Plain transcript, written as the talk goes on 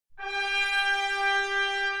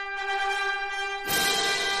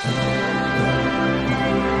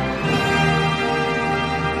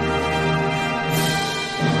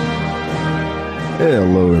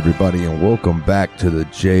Hello everybody and welcome back to the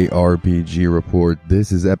JRPG Report.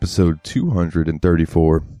 This is episode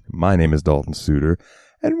 234. My name is Dalton Suter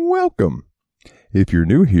and welcome. If you're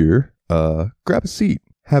new here, grab a seat,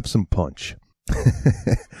 have some punch.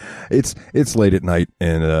 It's late at night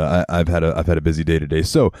and I've had a busy day today.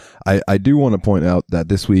 So I do want to point out that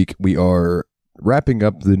this week we are wrapping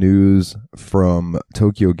up the news from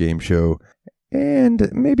Tokyo Game Show and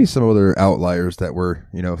maybe some other outliers that were,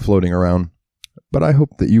 floating around. But I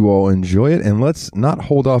hope that you all enjoy it, and let's not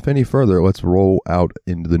hold off any further. Let's roll out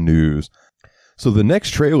into the news. So the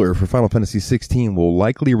next trailer for Final Fantasy XVI will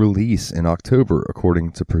likely release in October,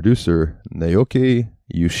 according to producer Naoki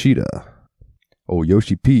Yoshida. Oh,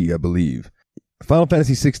 Yoshi P, I believe. Final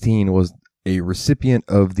Fantasy XVI was a recipient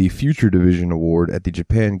of the Future Division Award at the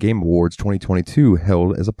Japan Game Awards 2022,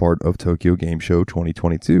 held as a part of Tokyo Game Show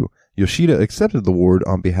 2022. Yoshida accepted the award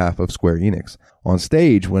on behalf of Square Enix. On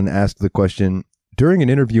stage, when asked the question, during an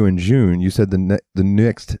interview in June, you said the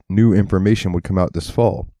next new information would come out this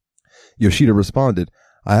fall. Yoshida responded,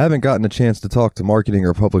 I haven't gotten a chance to talk to marketing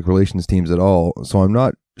or public relations teams at all, so I'm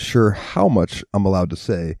not sure how much I'm allowed to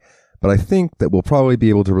say, but I think that we'll probably be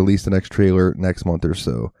able to release the next trailer next month or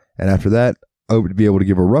so, and after that, I would be able to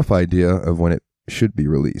give a rough idea of when it should be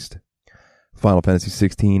released. Final Fantasy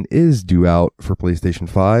XVI is due out for PlayStation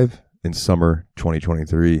 5 in summer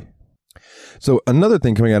 2023. So another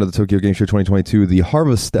thing coming out of the Tokyo Game Show 2022, the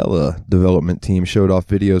Harvestella development team showed off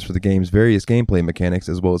videos for the game's various gameplay mechanics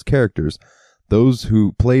as well as characters. Those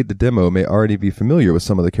who played the demo may already be familiar with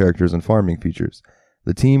some of the characters and farming features.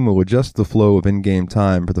 The team will adjust the flow of in-game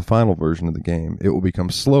time for the final version of the game. It will become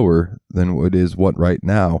slower than it is right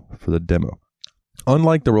now for the demo.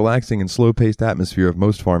 Unlike the relaxing and slow-paced atmosphere of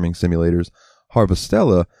most farming simulators,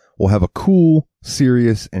 Harvestella will have a cool,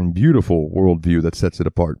 serious, and beautiful worldview that sets it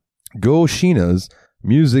apart. Go Shina's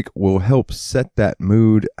music will help set that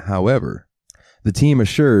mood. However, the team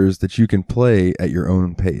assures that you can play at your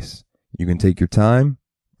own pace. You can take your time,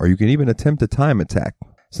 or you can even attempt a time attack.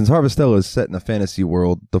 Since Harvestella is set in a fantasy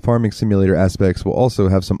world, the farming simulator aspects will also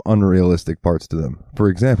have some unrealistic parts to them. For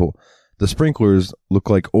example, the sprinklers look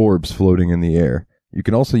like orbs floating in the air. You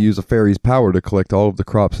can also use a fairy's power to collect all of the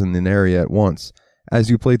crops in an area at once. As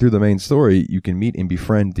you play through the main story, you can meet and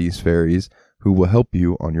befriend these fairies, who will help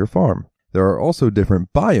you on your farm. There are also different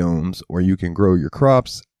biomes where you can grow your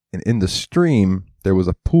crops, and in the stream, there was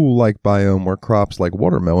a pool-like biome where crops like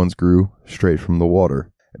watermelons grew straight from the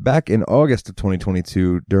water. Back in August of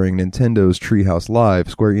 2022, during Nintendo's Treehouse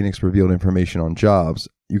Live, Square Enix revealed information on jobs.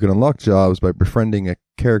 You can unlock jobs by befriending a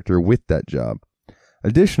character with that job.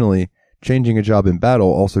 Additionally, changing a job in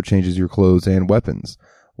battle also changes your clothes and weapons.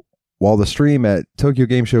 While the stream at Tokyo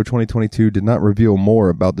Game Show 2022 did not reveal more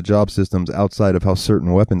about the job systems outside of how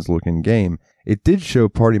certain weapons look in-game, it did show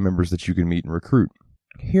party members that you can meet and recruit.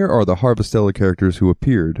 Here are the Harvestella characters who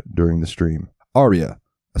appeared during the stream. Arya,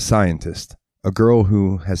 a scientist, a girl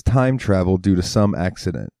who has time traveled due to some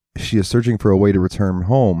accident. She is searching for a way to return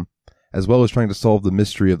home, as well as trying to solve the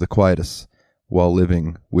mystery of the Quietus while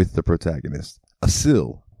living with the protagonist.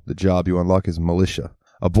 Asil, the job you unlock is Militia,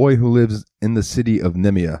 a boy who lives in the city of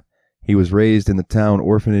Nemea. He was raised in the town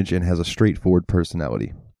orphanage and has a straightforward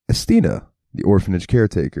personality. Estina, the orphanage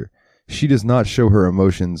caretaker. She does not show her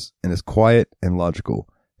emotions and is quiet and logical.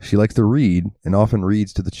 She likes to read and often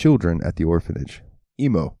reads to the children at the orphanage.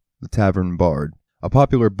 Emo, the tavern bard. A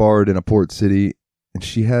popular bard in a port city, and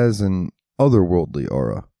she has an otherworldly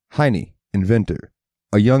aura. Heine, inventor.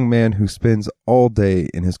 A young man who spends all day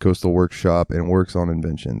in his coastal workshop and works on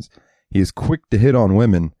inventions. He is quick to hit on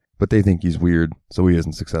women, but they think he's weird, so he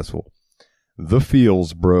isn't successful. The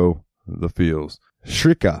feels, bro. The feels.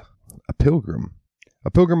 Shrika, a pilgrim.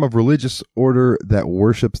 A pilgrim of religious order that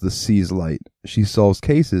worships the sea's light. She solves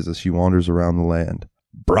cases as she wanders around the land.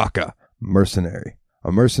 Braka, mercenary.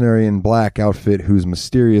 A mercenary in black outfit whose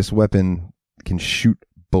mysterious weapon can shoot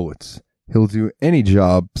bullets. He'll do any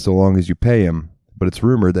job so long as you pay him, but it's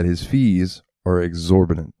rumored that his fees are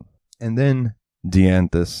exorbitant. And then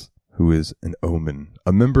Dianthus, who is an omen,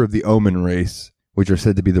 a member of the omen race, which are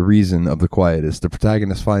said to be the reason of the Quietus. The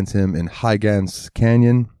protagonist finds him in Hygan's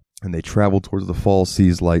Canyon, and they travel towards the fall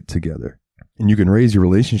sea's light together. And you can raise your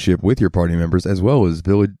relationship with your party members as well as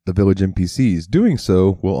the village NPCs. Doing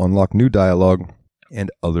so will unlock new dialogue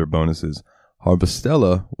and other bonuses.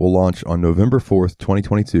 Harvestella will launch on November 4th,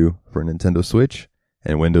 2022 for Nintendo Switch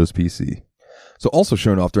and Windows PC. So also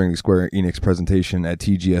shown off during the Square Enix presentation at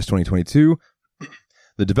TGS 2022,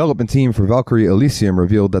 the development team for Valkyrie Elysium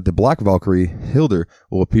revealed that the Black Valkyrie, Hildur,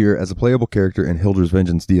 will appear as a playable character in Hilder's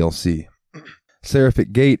Vengeance DLC.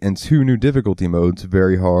 Seraphic Gate and 2 new difficulty modes,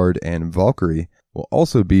 Very Hard and Valkyrie, will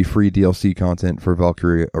also be free DLC content for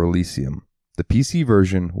Valkyrie Elysium. The PC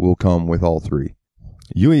version will come with all three.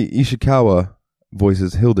 Yui Ishikawa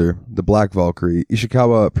voices Hildur, the Black Valkyrie.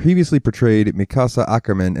 Ishikawa previously portrayed Mikasa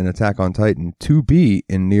Ackerman in Attack on Titan, 2B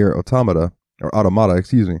in Nier Automata,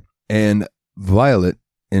 and Violet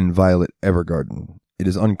in Violet Evergarden. It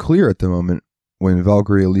is unclear at the moment when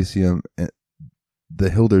Valkyrie Elysium, the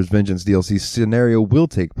Hildur's Vengeance DLC scenario will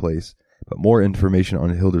take place, but more information on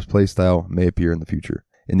Hildur's playstyle may appear in the future.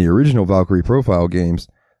 In the original Valkyrie Profile games,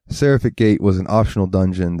 Seraphic Gate was an optional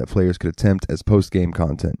dungeon that players could attempt as post-game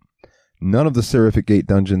content. None of the Seraphic Gate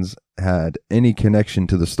dungeons had any connection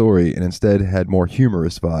to the story and instead had more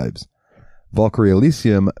humorous vibes. Valkyrie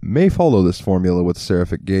Elysium may follow this formula, with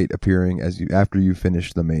Seraphic Gate appearing after you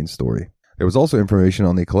finish the main story. There was also information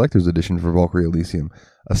on the collector's edition for Valkyrie Elysium.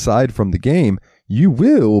 Aside from the game, you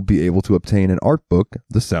will be able to obtain an art book,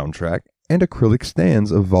 the soundtrack, and acrylic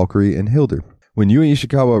stands of Valkyrie and Hildur. When Yui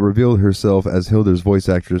Ishikawa revealed herself as Hildur's voice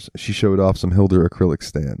actress, she showed off some Hildur acrylic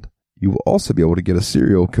stand. You will also be able to get a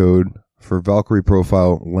serial code for Valkyrie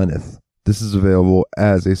Profile Lenneth. This is available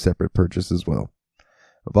as a separate purchase as well.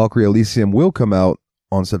 Valkyrie Elysium will come out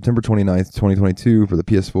on September 29th, 2022 for the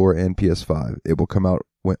PS4 and PS5. It will come out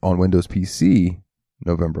on Windows PC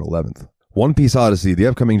November 11th. One Piece Odyssey, the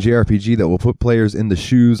upcoming JRPG that will put players in the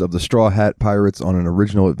shoes of the Straw Hat Pirates on an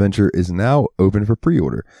original adventure, is now open for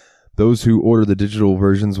pre-order. Those who order the digital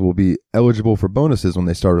versions will be eligible for bonuses when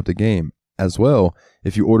they start up the game. As well,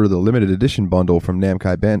 if you order the limited edition bundle from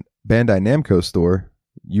Bandai Namco store,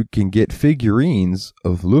 you can get figurines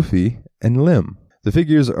of Luffy and Lim. The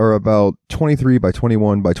figures are about 23 by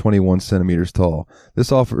 21 by 21 centimeters tall.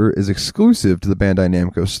 This offer is exclusive to the Bandai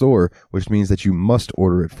Namco store, which means that you must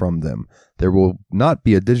order it from them. There will not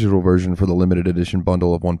be a digital version for the limited edition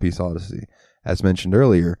bundle of One Piece Odyssey. As mentioned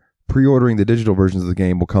earlier, pre-ordering the digital versions of the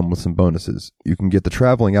game will come with some bonuses. You can get the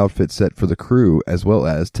traveling outfit set for the crew, as well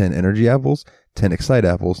as 10 energy apples, 10 excite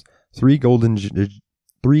apples, 3 golden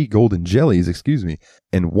jellies,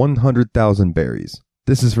 and 100,000 berries.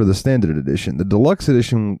 This is for the standard edition. The deluxe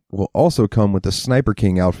edition will also come with the Sniper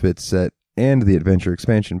King outfit set and the adventure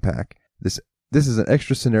expansion pack. This is an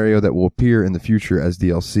extra scenario that will appear in the future as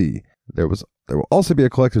DLC. There will also be a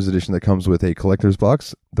collector's edition that comes with a collector's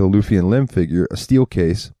box, the Luffy and Lim figure, a steel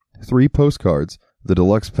case, 3 postcards, the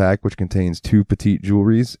deluxe pack, which contains 2 petite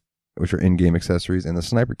jewelries, which are in-game accessories, and the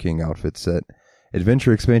Sniper King outfit set,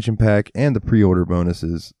 adventure expansion pack, and the pre-order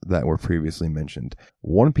bonuses that were previously mentioned.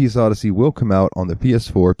 One Piece Odyssey will come out on the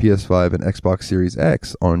PS4, PS5, and Xbox Series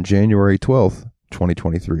X on January 12th,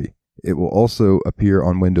 2023. It will also appear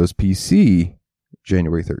on Windows PC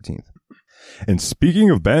January 13th. And speaking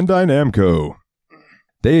of Bandai Namco,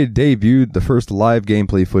 they debuted the first live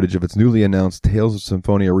gameplay footage of its newly announced Tales of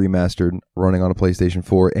Symphonia Remastered, running on a PlayStation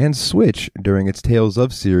 4 and Switch during its Tales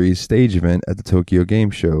of series stage event at the Tokyo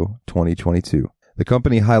Game Show 2022. The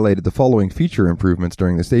company highlighted the following feature improvements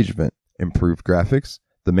during the stage event: improved graphics.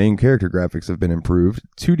 The main character graphics have been improved.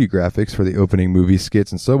 2D graphics for the opening movie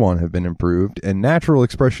skits and so on have been improved. And natural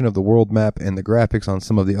expression of the world map and the graphics on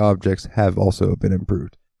some of the objects have also been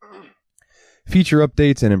improved. Feature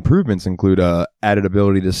updates and improvements include added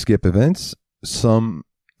ability to skip events. Some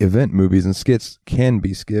event movies and skits can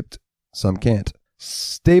be skipped, some can't.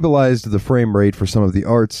 Stabilized the frame rate for some of the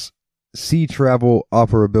arts. Sea travel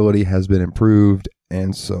operability has been improved,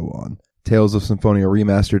 and so on. Tales of Symphonia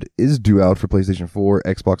Remastered is due out for PlayStation 4,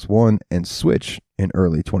 Xbox One, and Switch in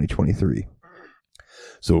early 2023.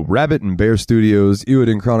 So Rabbit and Bear Studios'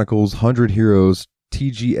 Suikoden Chronicles 100 Heroes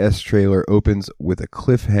TGS trailer opens with a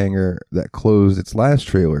cliffhanger that closed its last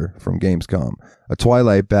trailer from Gamescom, a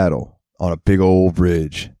twilight battle on a big old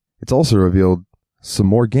bridge. It's also revealed some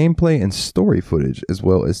more gameplay and story footage, as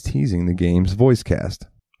well as teasing the game's voice cast.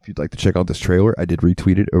 If you'd like to check out this trailer, I did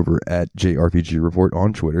retweet it over at JRPG Report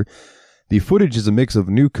on Twitter. The footage is a mix of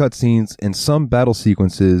new cutscenes and some battle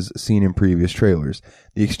sequences seen in previous trailers.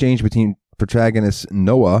 The exchange between protagonists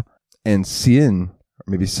Noah and Cien, or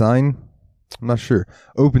maybe Sign, I'm not sure,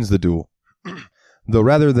 opens the duel. Though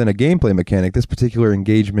rather than a gameplay mechanic, this particular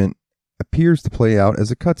engagement appears to play out as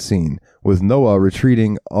a cutscene, with Noah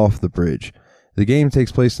retreating off the bridge. The game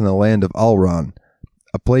takes place in the land of Alran,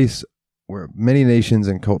 a place where many nations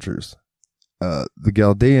and cultures. The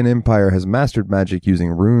Chaldean Empire has mastered magic using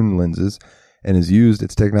rune lenses and has used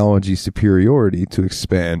its technology superiority to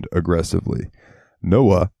expand aggressively.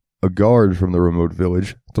 Noah, a guard from the remote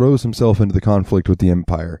village, throws himself into the conflict with the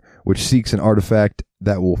Empire, which seeks an artifact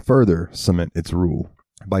that will further cement its rule.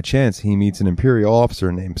 By chance, he meets an Imperial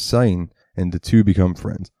officer named Sain, and the two become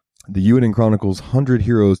friends. The Suikoden Chronicles 100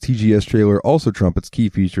 Heroes TGS trailer also trumpets key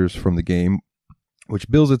features from the game, which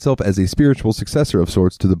bills itself as a spiritual successor of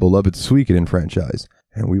sorts to the beloved Suikoden franchise.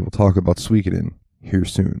 And we will talk about Suikoden here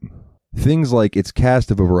soon. Things like its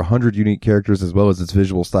cast of over 100 unique characters as well as its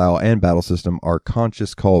visual style and battle system are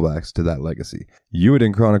conscious callbacks to that legacy.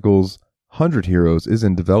 Unification Chronicles 100 Heroes is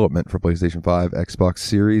in development for PlayStation 5, Xbox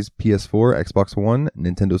Series, PS4, Xbox One,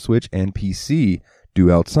 Nintendo Switch, and PC,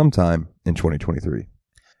 due out sometime in 2023.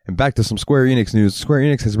 And back to some Square Enix news. Square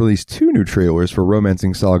Enix has released 2 new trailers for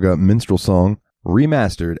Romancing Saga Minstrel Song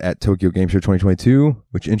Remastered at Tokyo Game Show 2022,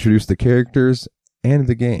 which introduced the characters and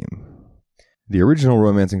the game. The original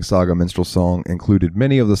Romancing Saga Minstrel Song included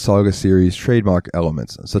many of the Saga series' trademark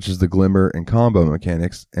elements, such as the glimmer and combo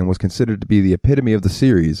mechanics, and was considered to be the epitome of the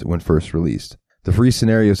series when first released. The free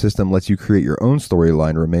scenario system lets you create your own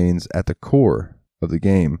storyline remains at the core of the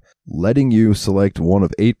game, letting you select one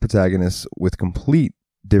of 8 protagonists with complete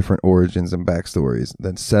different origins and backstories,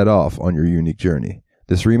 then set off on your unique journey.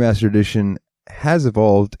 This remastered edition has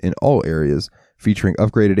evolved in all areas, featuring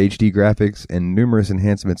upgraded HD graphics and numerous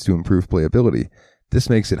enhancements to improve playability. This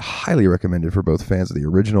makes it highly recommended for both fans of the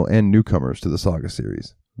original and newcomers to the Saga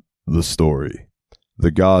series. The story.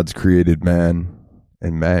 The gods created man,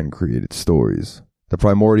 and man created stories. The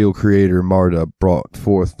primordial creator Marda brought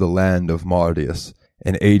forth the land of Mardius.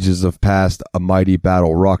 In ages of past, a mighty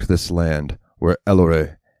battle rocked this land, where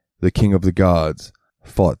Elore, the king of the gods,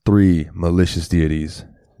 fought 3 malicious deities,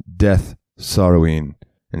 Death, Sarwin,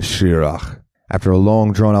 and Shirach. After a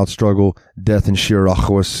long, drawn-out struggle, Death and Shirach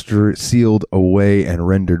were sealed away and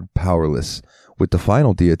rendered powerless, with the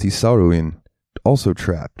final deity, Sarwin, also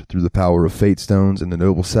trapped through the power of fate stones and the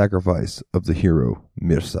noble sacrifice of the hero,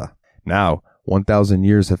 Mirsa. Now, 1,000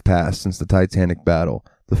 years have passed since the Titanic battle.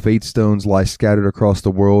 The fate stones lie scattered across the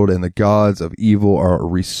world, and the gods of evil are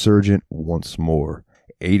resurgent once more.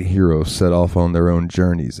 8 heroes set off on their own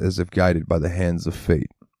journeys, as if guided by the hands of fate.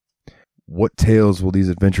 What tales will these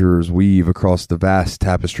adventurers weave across the vast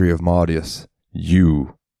tapestry of Mardius?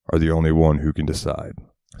 You are the only one who can decide.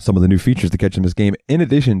 Some of the new features to catch in this game, in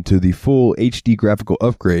addition to the full HD graphical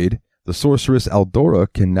upgrade, the sorceress Aldora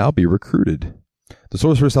can now be recruited. The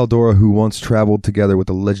sorceress Aldora, who once traveled together with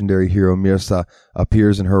the legendary hero Mirsa,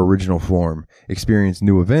 appears in her original form, experience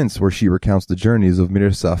new events where she recounts the journeys of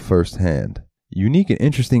Mirsa firsthand. Unique and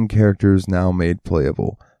interesting characters now made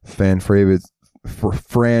playable. Fan favorites,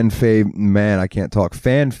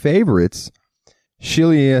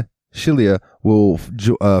 Shilia will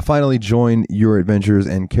finally join your adventures,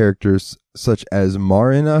 and characters such as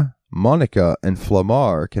Marina, Monica, and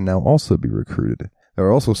Flamar can now also be recruited. There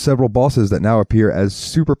are also several bosses that now appear as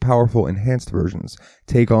super powerful enhanced versions.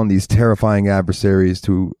 Take on these terrifying adversaries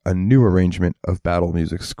to a new arrangement of battle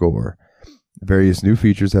music score. Various new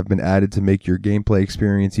features have been added to make your gameplay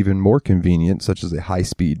experience even more convenient, such as a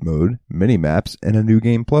high-speed mode, mini-maps, and a new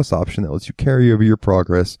Game Plus option that lets you carry over your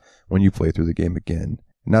progress when you play through the game again.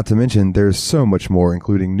 Not to mention, there's so much more,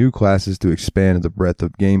 including new classes to expand the breadth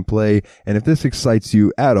of gameplay, and if this excites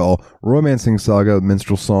you at all, Romancing Saga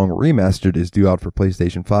Minstrel Song Remastered is due out for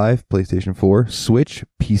PlayStation 5, PlayStation 4, Switch,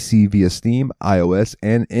 PC via Steam, iOS,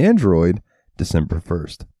 and Android December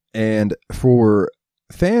 1st. And for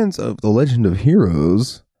fans of The Legend of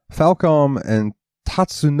Heroes, Falcom and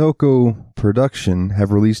Tatsunoko Production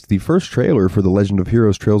have released the first trailer for The Legend of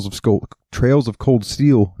Heroes Trails of Cold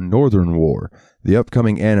Steel Northern War, the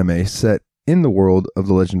upcoming anime set in the world of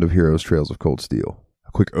The Legend of Heroes Trails of Cold Steel.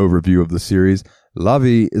 A quick overview of the series.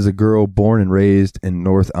 Lavi is a girl born and raised in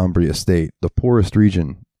North Umbria State, the poorest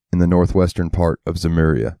region in the northwestern part of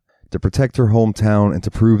Zemuria. To protect her hometown and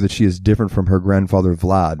to prove that she is different from her grandfather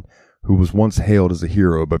Vlad, who was once hailed as a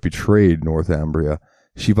hero but betrayed North Umbria,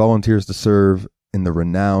 she volunteers to serve in the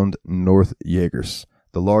renowned North Jaegers,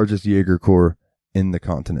 the largest Jaeger Corps in the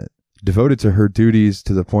continent. Devoted to her duties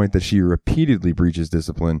to the point that she repeatedly breaches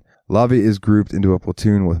discipline, Lavi is grouped into a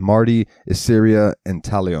platoon with Marty, Isseria, and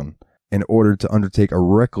Talion in order to undertake a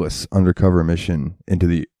reckless undercover mission into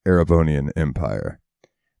the Erebonian Empire.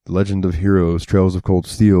 The Legend of Heroes Trails of Cold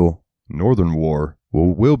Steel Northern War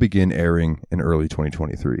will begin airing in early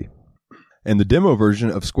 2023. And the demo version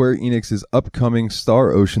of Square Enix's upcoming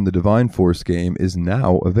Star Ocean The Divine Force game is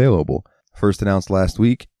now available. First announced last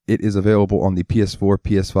week, it is available on the PS4,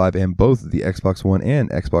 PS5, and both the Xbox One and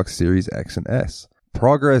Xbox Series X and S.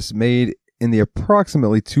 Progress made in the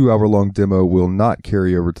approximately 2-hour-long demo will not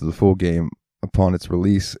carry over to the full game upon its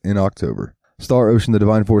release in October. Star Ocean The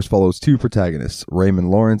Divine Force follows 2 protagonists, Raymond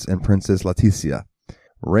Lawrence and Princess Leticia.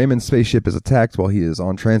 Raymond's spaceship is attacked while he is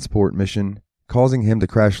on transport mission, causing him to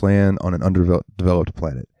crash land on an underdeveloped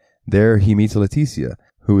planet. There, he meets Leticia,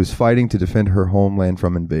 who is fighting to defend her homeland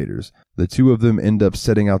from invaders. The two of them end up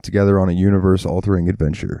setting out together on a universe-altering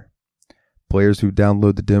adventure. Players who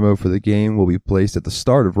download the demo for the game will be placed at the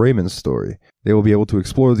start of Raymond's story. They will be able to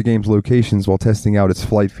explore the game's locations while testing out its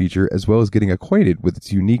flight feature, as well as getting acquainted with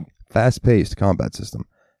its unique, fast-paced combat system.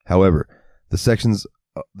 However, the section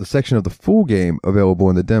of the full game available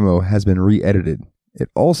in the demo has been re-edited. It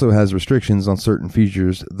also has restrictions on certain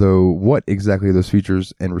features, though what exactly those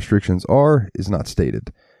features and restrictions are is not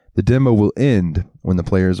stated. The demo will end when the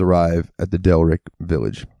players arrive at the Delric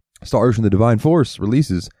village. Star Ocean: The Divine Force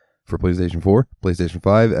releases for PlayStation 4, PlayStation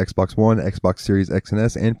 5, Xbox One, Xbox Series X and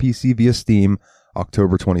S, and PC via Steam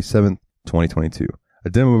October 27th, 2022.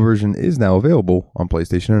 A demo version is now available on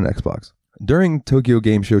PlayStation and Xbox. During Tokyo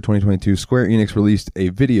Game Show 2022, Square Enix released a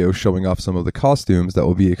video showing off some of the costumes that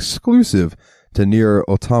will be exclusive to Nier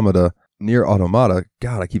Automata,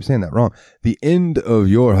 God, I keep saying that wrong, the End of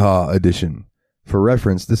Yorha edition. For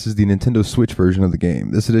reference, this is the Nintendo Switch version of the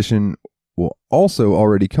game. This edition will also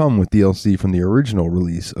already come with DLC from the original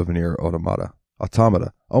release of Nier Automata.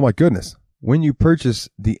 Oh my goodness. When you purchase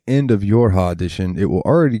the End of Yorha edition, it will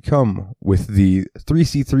already come with the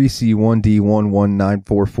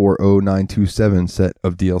 3C3C1D119440927 set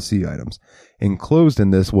of DLC items. Enclosed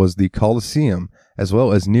in this was the Colosseum, as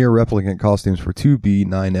well as Nier replicant costumes for 2B,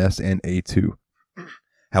 9S, and A2.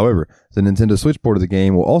 However, the Nintendo Switch port of the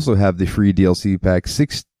game will also have the free DLC pack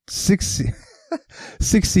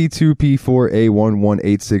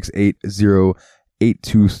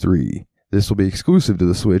 6C2P4A118680823. This will be exclusive to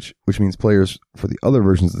the Switch, which means players for the other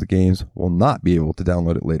versions of the games will not be able to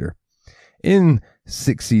download it later. In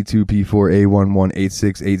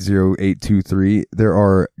 6C2P4A118680823, there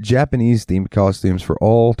are Japanese-themed costumes for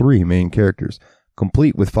all three main characters,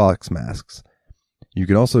 complete with fox masks. You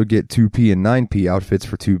can also get 2P and 9P outfits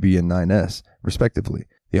for 2B and 9S, respectively.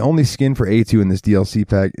 The only skin for A2 in this DLC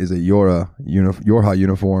pack is a Yorha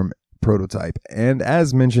uniform prototype, and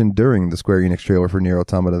as mentioned during the Square Enix trailer for Nier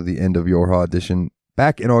Automata: The End of Yorha edition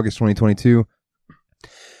back in August 2022,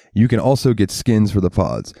 you can also get skins for the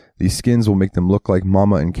pods. These skins will make them look like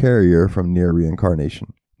Mama and Carrier from Nier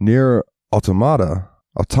Reincarnation. Nier Automata,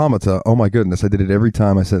 oh my goodness, I did it every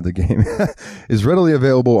time I said the game, is readily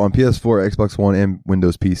available on PS4, Xbox One, and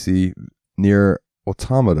Windows PC. Nier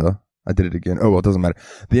Automata, I did it again. Oh, well, it doesn't matter.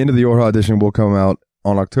 The End of the Yorha edition will come out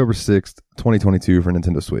on October 6th, 2022 for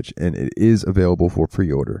Nintendo Switch, and it is available for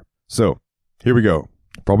pre-order. So, here we go.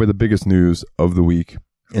 Probably the biggest news of the week,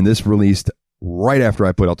 and this released right after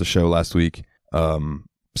I put out the show last week.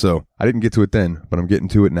 So, I didn't get to it then, but I'm getting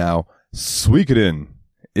to it now. Suikoden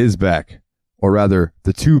is back, or rather,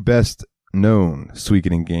 the two best known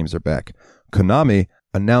Suikoden games are back. Konami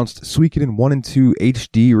announced Suikoden 1 and 2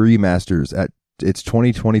 HD remasters at its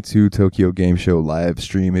 2022 Tokyo Game Show live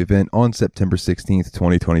stream event on September 16th,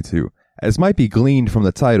 2022. As might be gleaned from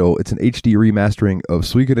the title, it's an HD remastering of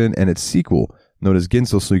Suikoden and its sequel, known as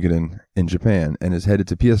Gensou Suikoden in Japan, and is headed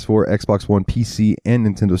to PS4, Xbox One, PC, and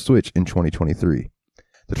Nintendo Switch in 2023.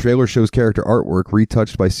 The trailer shows character artwork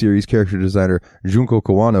retouched by series character designer Junko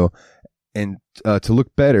Kawano and to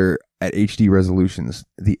look better at HD resolutions.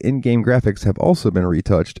 The in-game graphics have also been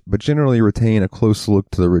retouched, but generally retain a close look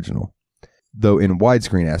to the original, though in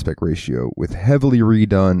widescreen aspect ratio, with heavily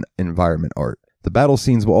redone environment art. The battle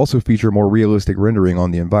scenes will also feature more realistic rendering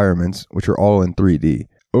on the environments, which are all in 3D.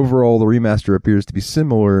 Overall, the remaster appears to be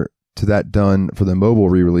similar to that done for the mobile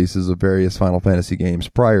re-releases of various Final Fantasy games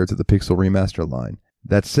prior to the Pixel Remaster line.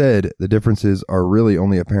 That said, the differences are really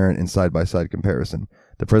only apparent in side-by-side comparison.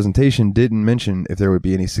 The presentation didn't mention if there would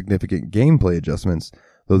be any significant gameplay adjustments,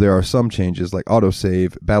 though there are some changes like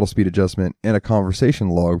autosave, battle speed adjustment, and a conversation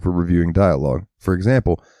log for reviewing dialogue. For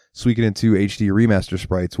example, Suikoden 2 HD remaster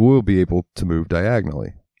sprites will be able to move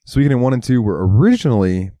diagonally. Suikoden 1 and 2 were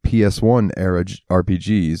originally PS1 era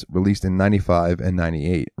RPGs, released in 95 and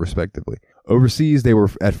 98, respectively. Overseas, they were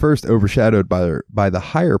at first overshadowed by the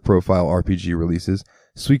higher profile RPG releases.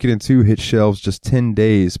 Suikoden 2 hit shelves just 10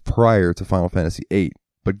 days prior to Final Fantasy VIII,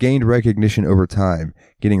 but gained recognition over time,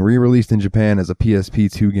 getting re-released in Japan as a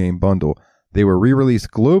PSP 2-game bundle. They were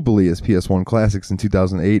re-released globally as PS1 classics in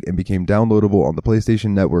 2008 and became downloadable on the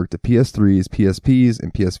PlayStation Network to PS3s, PSPs,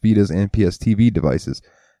 and PS Vitas and PS TV devices.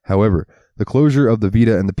 However, the closure of the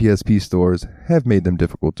Vita and the PSP stores have made them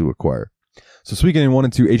difficult to acquire. So Suikoden 1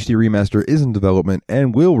 and 2 HD Remaster is in development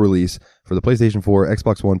and will release for the PlayStation 4,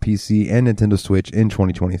 Xbox One, PC, and Nintendo Switch in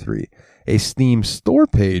 2023. A Steam store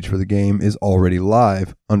page for the game is already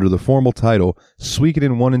live under the formal title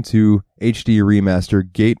Suikoden 1 and 2 HD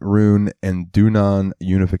Remaster Gate Rune and Dunan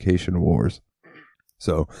Unification Wars.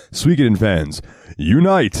 So, Suikoden fans,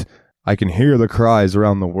 unite! I can hear the cries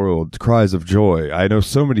around the world, cries of joy. I know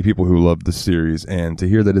so many people who love this series, and to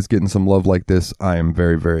hear that it's getting some love like this, I am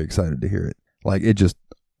very, very excited to hear it. Like, it just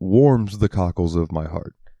warms the cockles of my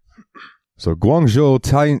heart. So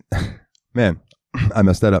man, I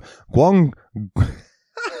messed that up.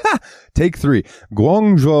 Take 3.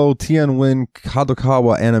 Guangzhou Tianwen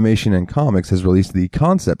Kadokawa Animation and Comics has released the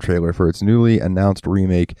concept trailer for its newly announced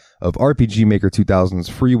remake of RPG Maker 2000's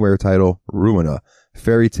freeware title, Rune,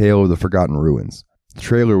 Fairy Tale of the Forgotten Ruins. The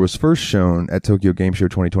trailer was first shown at Tokyo Game Show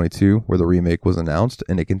 2022, where the remake was announced,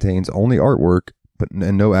 and it contains only artwork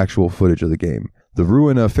and no actual footage of the game. The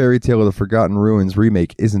Rune Fairy Tale of the Forgotten Ruins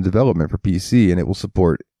remake is in development for PC, and it will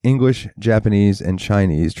support English, Japanese, and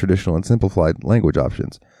Chinese traditional and simplified language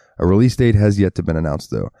options. A release date has yet to been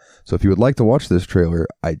announced, though. So if you would like to watch this trailer,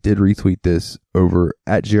 I did retweet this over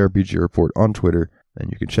at JRPG Report on Twitter,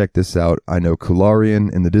 and you can check this out. I know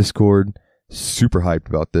Kularian in the Discord, super hyped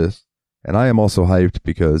about this. And I am also hyped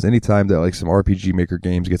because anytime that like some RPG Maker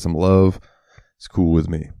games get some love, it's cool with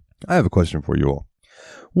me. I have a question for you all.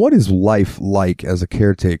 What is life like as a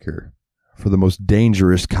caretaker for the most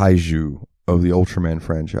dangerous kaiju of the Ultraman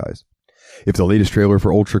franchise? If the latest trailer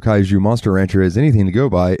for Ultra Kaiju Monster Rancher is anything to go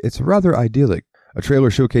by, it's rather idyllic. A trailer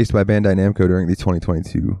showcased by Bandai Namco during the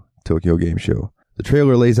 2022 Tokyo Game Show. The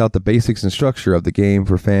trailer lays out the basics and structure of the game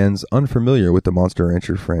for fans unfamiliar with the Monster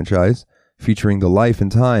Rancher franchise, featuring the life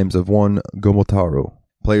and times of one Gomotaro.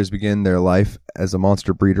 Players begin their life as a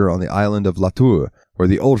monster breeder on the island of Latour, where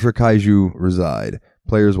the Ultra Kaiju reside.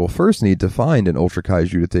 Players will first need to find an Ultra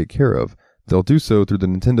Kaiju to take care of. They'll do so through the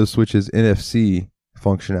Nintendo Switch's NFC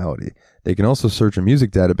functionality. They can also search a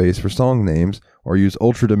music database for song names or use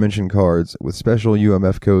Ultra Dimension cards with special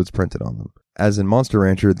UMF codes printed on them. As in Monster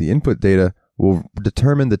Rancher, the input data will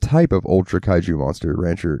determine the type of Ultra Kaiju Monster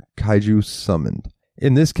Rancher Kaiju summoned.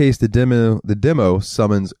 In this case, the demo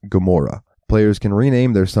summons Gamora. Players can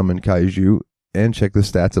rename their summoned Kaiju and check the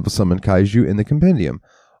stats of a summoned Kaiju in the compendium.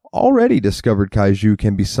 Already discovered Kaiju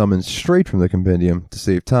can be summoned straight from the compendium to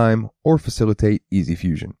save time or facilitate easy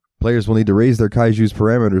fusion. Players will need to raise their Kaiju's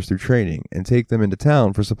parameters through training and take them into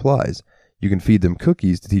town for supplies. You can feed them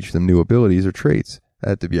cookies to teach them new abilities or traits. That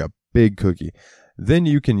had to be a big cookie. Then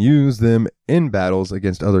you can use them in battles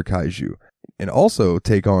against other Kaiju and also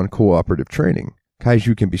take on cooperative training.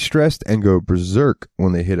 Kaiju can be stressed and go berserk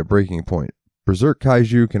when they hit a breaking point. Berserk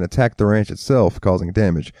Kaiju can attack the ranch itself, causing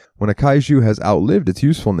damage. When a Kaiju has outlived its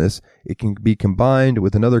usefulness, it can be combined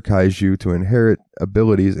with another Kaiju to inherit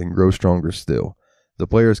abilities and grow stronger still. The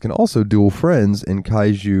players can also duel friends in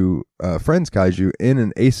Kaiju in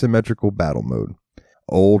an asymmetrical battle mode.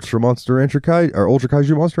 Ultra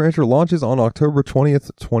Kaiju Monster Rancher launches on October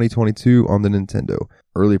 20th, 2022 on the Nintendo.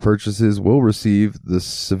 Early purchases will receive the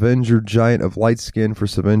Scavenger Giant of Light skin for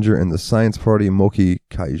Scavenger and the Science Party Moki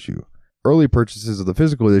Kaiju. Early purchases of the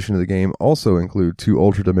physical edition of the game also include 2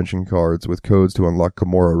 Ultra Dimension cards with codes to unlock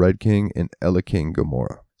Gamora Red King and Ella King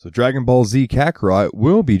Gamora. So Dragon Ball Z Kakarot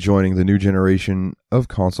will be joining the new generation of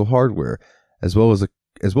console hardware, as well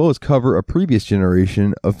as cover a previous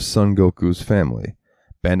generation of Son Goku's family.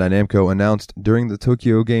 Bandai Namco announced during the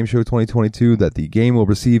Tokyo Game Show 2022 that the game will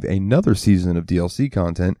receive another season of DLC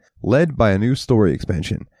content led by a new story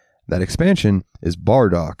expansion. That expansion is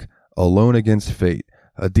Bardock, Alone Against Fate,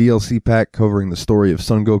 a DLC pack covering the story of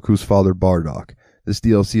Son Goku's father Bardock. This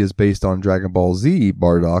DLC is based on Dragon Ball Z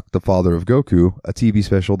Bardock, the Father of Goku, a TV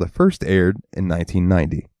special that first aired in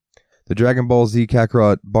 1990. The Dragon Ball Z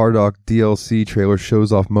Kakarot Bardock DLC trailer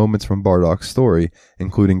shows off moments from Bardock's story,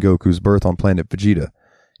 including Goku's birth on planet Vegeta.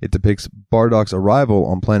 It depicts Bardock's arrival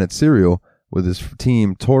on planet Cereal with his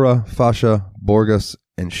team Tora, Fasha, Borgas,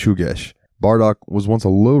 and Shugesh. Bardock was once a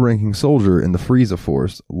low-ranking soldier in the Frieza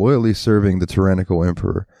Force, loyally serving the tyrannical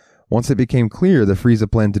emperor. Once it became clear that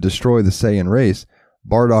Frieza planned to destroy the Saiyan race,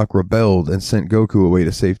 Bardock rebelled and sent Goku away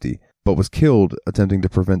to safety, but was killed attempting to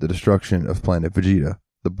prevent the destruction of planet Vegeta.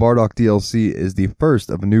 The Bardock DLC is the first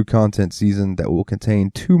of a new content season that will contain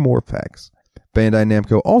 2 more packs. Bandai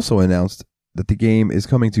Namco also announced that the game is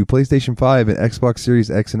coming to PlayStation 5 and Xbox Series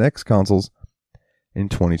X and X consoles in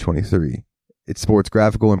 2023. It sports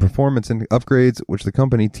graphical and performance upgrades, which the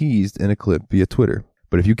company teased in a clip via Twitter.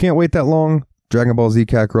 But if you can't wait that long, Dragon Ball Z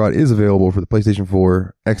Kakarot is available for the PlayStation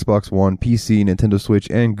 4, Xbox One, PC, Nintendo Switch,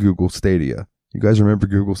 and Google Stadia. You guys remember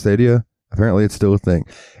Google Stadia? Apparently it's still a thing.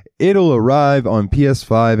 It'll arrive on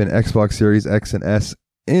PS5 and Xbox Series X and S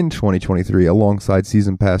in 2023 alongside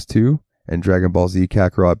Season Pass 2 and Dragon Ball Z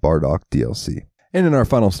Kakarot Bardock DLC. And in our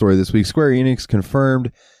final story this week, Square Enix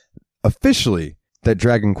confirmed officially that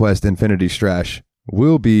Dragon Quest Infinity Strash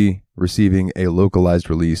will be receiving a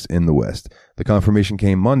localized release in the West. The confirmation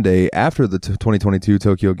came Monday after the 2022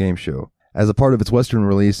 Tokyo Game Show. As a part of its Western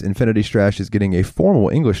release, Infinity Strash is getting a formal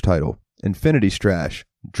English title, Infinity Strash,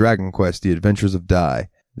 Dragon Quest: The Adventures of Dai.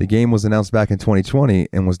 The game was announced back in 2020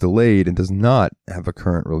 and was delayed and does not have a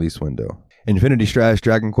current release window. Infinity Strash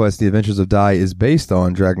Dragon Quest The Adventures of Dai is based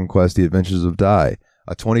on Dragon Quest The Adventures of Dai,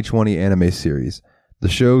 a 2020 anime series. The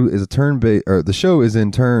show is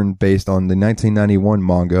in turn based on the 1991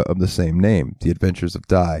 manga of the same name, The Adventures of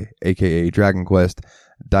Dai, aka Dragon Quest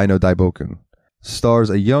Dino Daiboken. Stars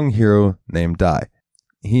a young hero named Dai.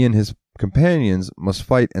 He and his companions must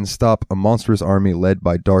fight and stop a monstrous army led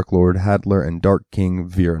by Dark Lord Hadler and Dark King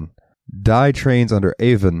Viren. Dai trains under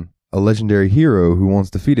Avon, a legendary hero who once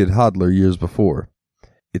defeated Hadler years before.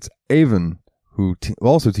 It's Avon who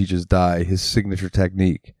also teaches Dai his signature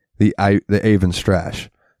technique, the Avon Strash.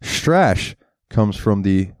 Strash comes from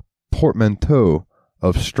the portmanteau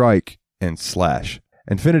of strike and slash.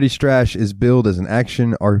 Infinity Strash is billed as an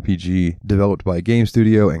action RPG developed by Game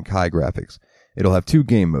Studio and Kai Graphics. It'll have 2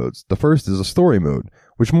 game modes. The first is a story mode,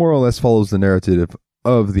 which more or less follows the narrative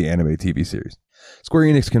of the anime TV series. Square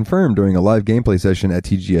Enix confirmed during a live gameplay session at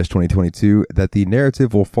TGS 2022 that the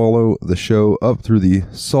narrative will follow the show up through the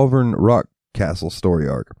Sovereign Rock Castle story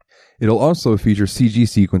arc. It'll also feature CG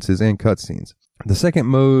sequences and cutscenes. The second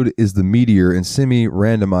mode is the Meteor and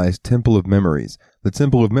semi-randomized Temple of Memories. The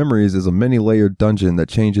Temple of Memories is a many-layered dungeon that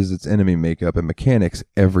changes its enemy makeup and mechanics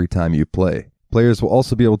every time you play. Players will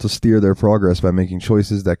also be able to steer their progress by making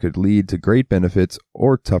choices that could lead to great benefits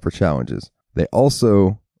or tougher challenges. They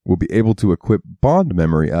also will be able to equip bond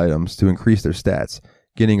memory items to increase their stats.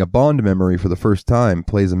 Getting a bond memory for the first time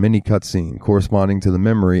plays a mini cutscene corresponding to the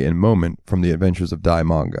memory and moment from the Adventures of Dai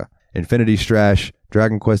manga. Infinity Strash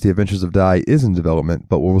Dragon Quest The Adventures of Dai is in development,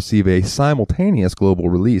 but will receive a simultaneous global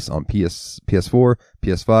release on PS4,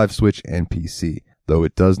 PS5, Switch, and PC, though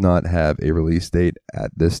it does not have a release date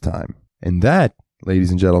at this time. And that,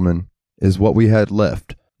 ladies and gentlemen, is what we had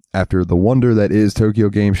left after the wonder that is Tokyo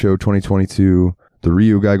Game Show 2022, the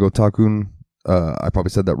Ryugai Gotakun, I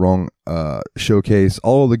probably said that wrong, showcase.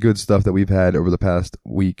 All of the good stuff that we've had over the past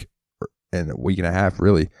week and a week and a half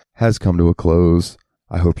really has come to a close.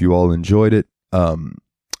 I hope you all enjoyed it. And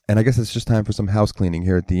I guess it's just time for some house cleaning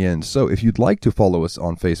here at the end. So if you'd like to follow us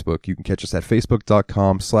on Facebook, you can catch us at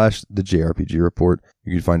facebook.com/the JRPG Report.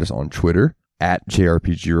 You can find us on Twitter at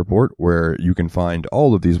JRPG Report, where you can find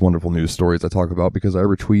all of these wonderful news stories I talk about because I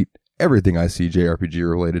retweet everything I see JRPG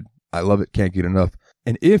related. I love it. Can't get enough.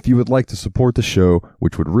 And if you would like to support the show,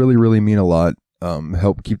 which would really, really mean a lot,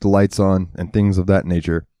 help keep the lights on and things of that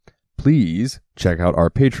nature, please check out our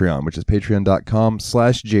Patreon, which is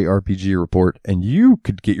patreon.com/JRPG Report. And you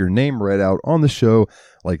could get your name read out on the show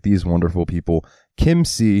like these wonderful people: Kim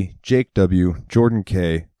C, Jake W, Jordan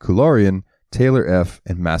K, Kularian, Taylor F,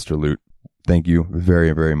 and Master Loot. Thank you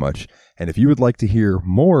very, very much. And if you would like to hear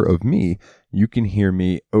more of me, you can hear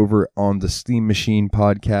me over on the Steam Machine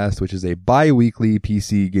podcast, which is a bi-weekly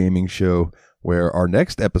PC gaming show where our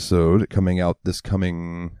next episode it'll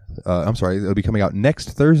be coming out next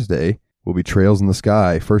Thursday, will be Trails in the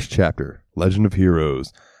Sky, first chapter, Legend of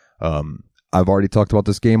Heroes. I've already talked about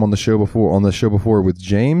this game on the show before with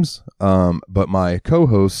James, but my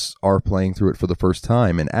co-hosts are playing through it for the first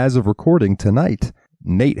time, and as of recording tonight,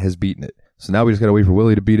 Nate has beaten it. So now we just gotta wait for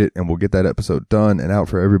Willie to beat it, and we'll get that episode done and out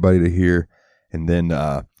for everybody to hear. And then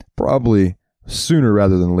probably sooner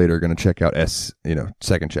rather than later, gonna check out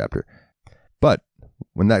second chapter. But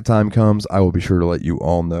when that time comes, I will be sure to let you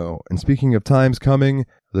all know. And speaking of times coming,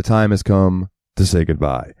 the time has come to say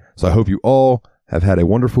goodbye. So I hope you all have had a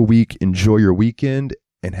wonderful week. Enjoy your weekend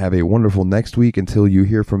and have a wonderful next week until you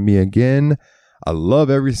hear from me again. I love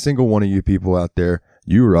every single one of you people out there.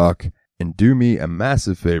 You rock. And do me a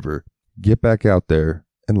massive favor. Get back out there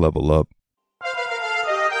and level up.